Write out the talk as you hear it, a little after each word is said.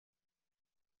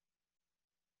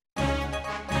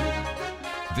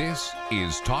This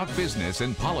is Talk Business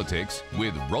and Politics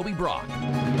with Roby Brock.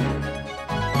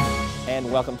 And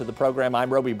welcome to the program.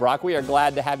 I'm Roby Brock. We are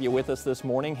glad to have you with us this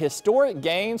morning. Historic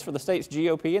gains for the state's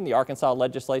GOP in the Arkansas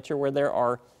legislature, where there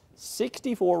are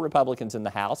 64 Republicans in the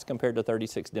House compared to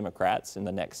 36 Democrats in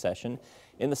the next session.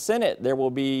 In the Senate, there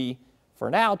will be, for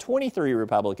now, 23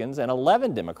 Republicans and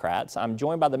 11 Democrats. I'm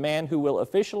joined by the man who will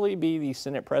officially be the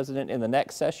Senate president in the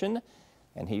next session,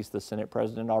 and he's the Senate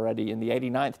president already in the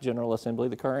 89th General Assembly,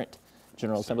 the current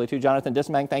General Assembly, too. Jonathan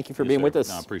Dismang, thank you for being with us.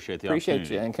 No, I appreciate the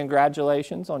opportunity. You, and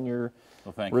congratulations on your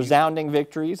thank resounding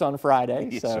victories on Friday.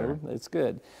 Yes, so sir. It's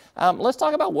good. Let's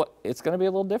talk about what it's going to be a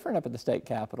little different up at the state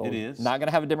capitol. It is. Not going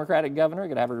to have a Democratic governor,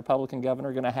 going to have a Republican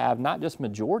governor, going to have not just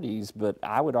majorities, but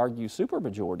I would argue super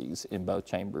majorities in both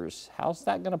chambers. How's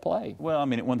that going to play? Well, I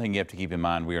mean, one thing you have to keep in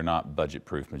mind, we are not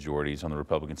budget-proof majorities on the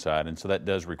Republican side, and so that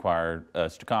does require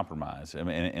us to compromise. I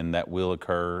mean, and that will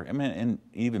occur. I mean, and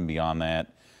even beyond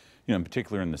that, you know, in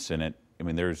particular in the Senate, I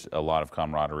mean, there's a lot of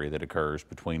camaraderie that occurs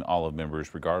between all of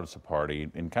members, regardless of party,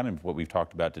 and kind of what we've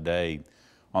talked about today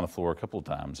on the floor a couple of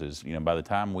times is, you know, by the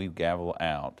time we gavel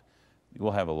out,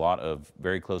 we'll have a lot of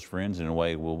very close friends. In a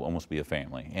way, we'll almost be a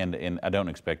family, and I don't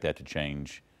expect that to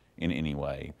change in any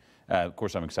way. Of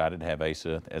course, I'm excited to have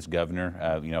Asa as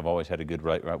governor. You know, I've always had a good,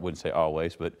 I wouldn't say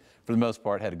always, but for the most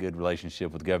part, had a good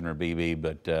relationship with Governor Beebe,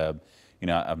 but you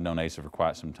know, I've known Asa for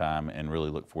quite some time and really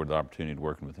look forward to the opportunity to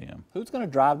working with him. Who's going to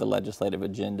drive the legislative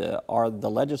agenda? Are the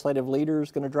legislative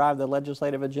leaders going to drive the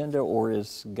legislative agenda, or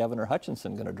is Governor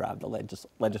Hutchinson going to drive the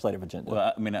legislative agenda?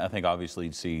 Well, I mean, I think obviously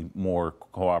you'd see more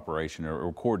cooperation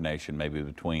or coordination maybe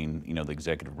between, you know, the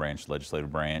executive branch,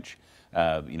 legislative branch.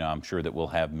 You know, I'm sure that we'll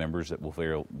have members that will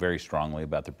feel very strongly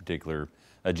about the particular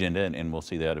agenda, and we'll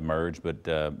see that emerge. But,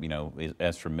 you know,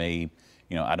 as for me,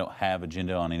 you know, I don't have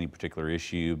agenda on any particular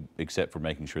issue except for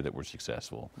making sure that we're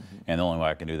successful. And the only way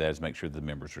I can do that is make sure that the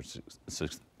members are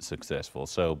successful.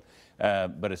 So,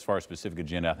 but as far as specific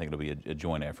agenda, I think it'll be a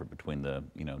joint effort between the,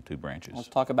 you know, two branches. Let's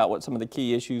talk about what some of the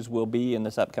key issues will be in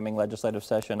this upcoming legislative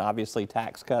session. Obviously,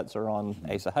 tax cuts are on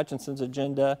Asa Hutchinson's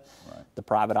agenda. Right. The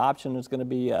private option is going to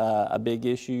be a big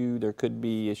issue. There could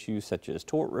be issues such as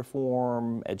tort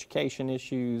reform, education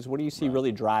issues. What do you see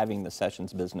really driving the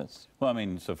session's business? Well, I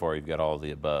mean, so far you've got all of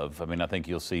the above. I mean, I think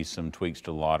you'll see some tweaks to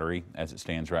the lottery as it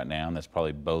stands right now, and that's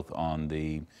probably both on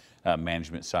the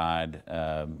management side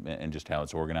and just how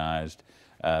it's organized.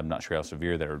 I'm not sure how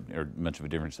severe that or much of a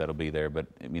difference that'll be there, but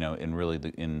you know, and really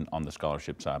on the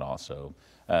scholarship side also,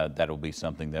 that'll be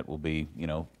something that will be you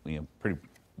know pretty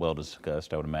well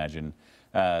discussed, I would imagine.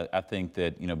 I think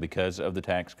that, you know, because of the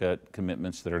tax cut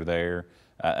commitments that are there,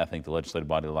 I think the legislative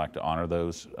body would like to honor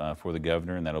those for the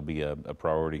governor, and that'll be a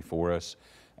priority for us.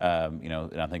 You know,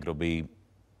 and I think it'll be,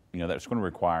 you know, that's going to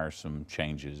require some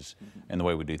changes in the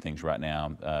way we do things right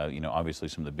now. You know, obviously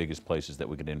some of the biggest places that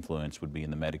we could influence would be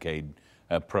in the Medicaid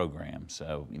program.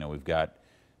 So, you know, we've got,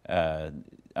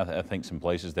 I think, some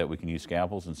places that we can use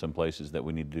scalpels and some places that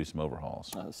we need to do some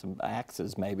overhauls. Some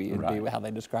axes, maybe, would be how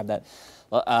they describe that.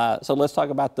 So let's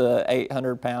talk about the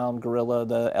 800-pound gorilla,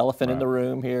 the elephant in the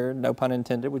room here, no pun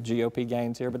intended, with GOP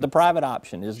gains here. But the private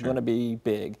option is going to be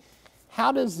big.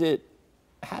 How does it,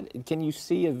 can you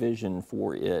see a vision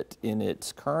for it in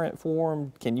its current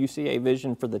form? Can you see a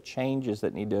vision for the changes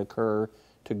that need to occur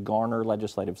to garner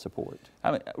legislative support?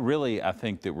 I mean, really, I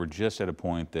think that we're just at a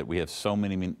point that we have so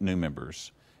many new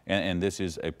members, and this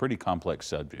is a pretty complex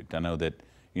subject. I know that,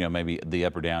 you know, maybe the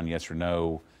up or down, yes or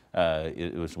no,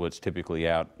 it was what's typically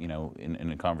out, you know,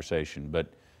 in a conversation,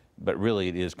 but really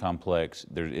it is complex.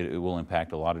 It will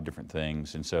impact a lot of different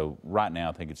things, and so right now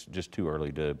I think it's just too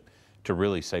early to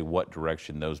really say what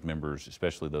direction those members,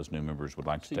 especially those new members, would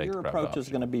like to take. Your approach is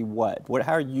going to be what?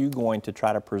 How are you going to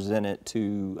try to present it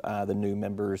to the new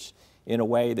members in a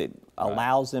way that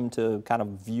allows them to kind of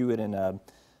view it in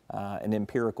an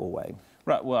empirical way?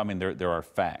 Right. Well, I mean, there are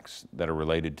facts that are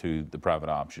related to the private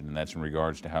option, and that's in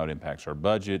regards to how it impacts our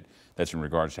budget. That's in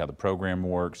regards to how the program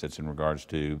works. That's in regards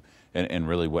to, and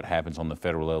really what happens on the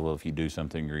federal level if you do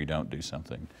something or you don't do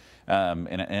something.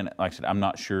 And like I said, I'm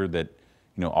not sure that,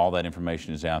 you know, all that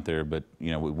information is out there, but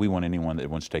you know, we want anyone that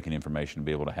wants to take in information to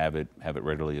be able to have it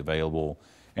readily available,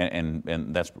 and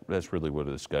that's really where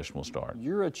the discussion will start.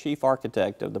 You're a chief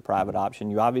architect of the private option.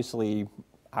 You obviously,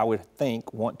 I would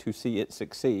think, want to see it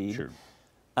succeed. Sure.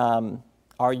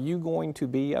 Are you going to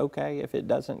be okay if it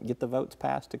doesn't get the votes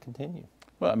passed to continue?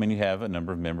 Well, I mean, you have a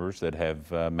number of members that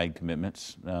have made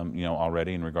commitments, you know,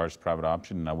 already in regards to private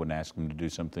option, and I wouldn't ask them to do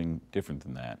something different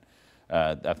than that.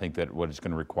 I think that what it's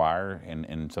going to require,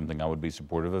 and something I would be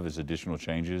supportive of, is additional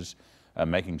changes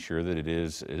making sure that it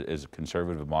is as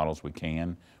conservative a model as we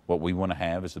can. What we want to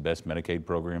have is the best Medicaid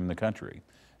program in the country.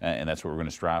 And that's what we're going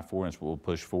to strive for, and that's what we'll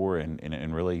push for.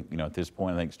 And really, at this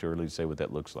point, I think it's too early to say what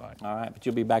that looks like. All right, but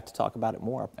you'll be back to talk about it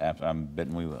more. I'm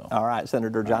betting we will. All right,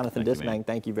 Senator Jonathan Thank you, Dismang,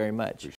 thank you very much.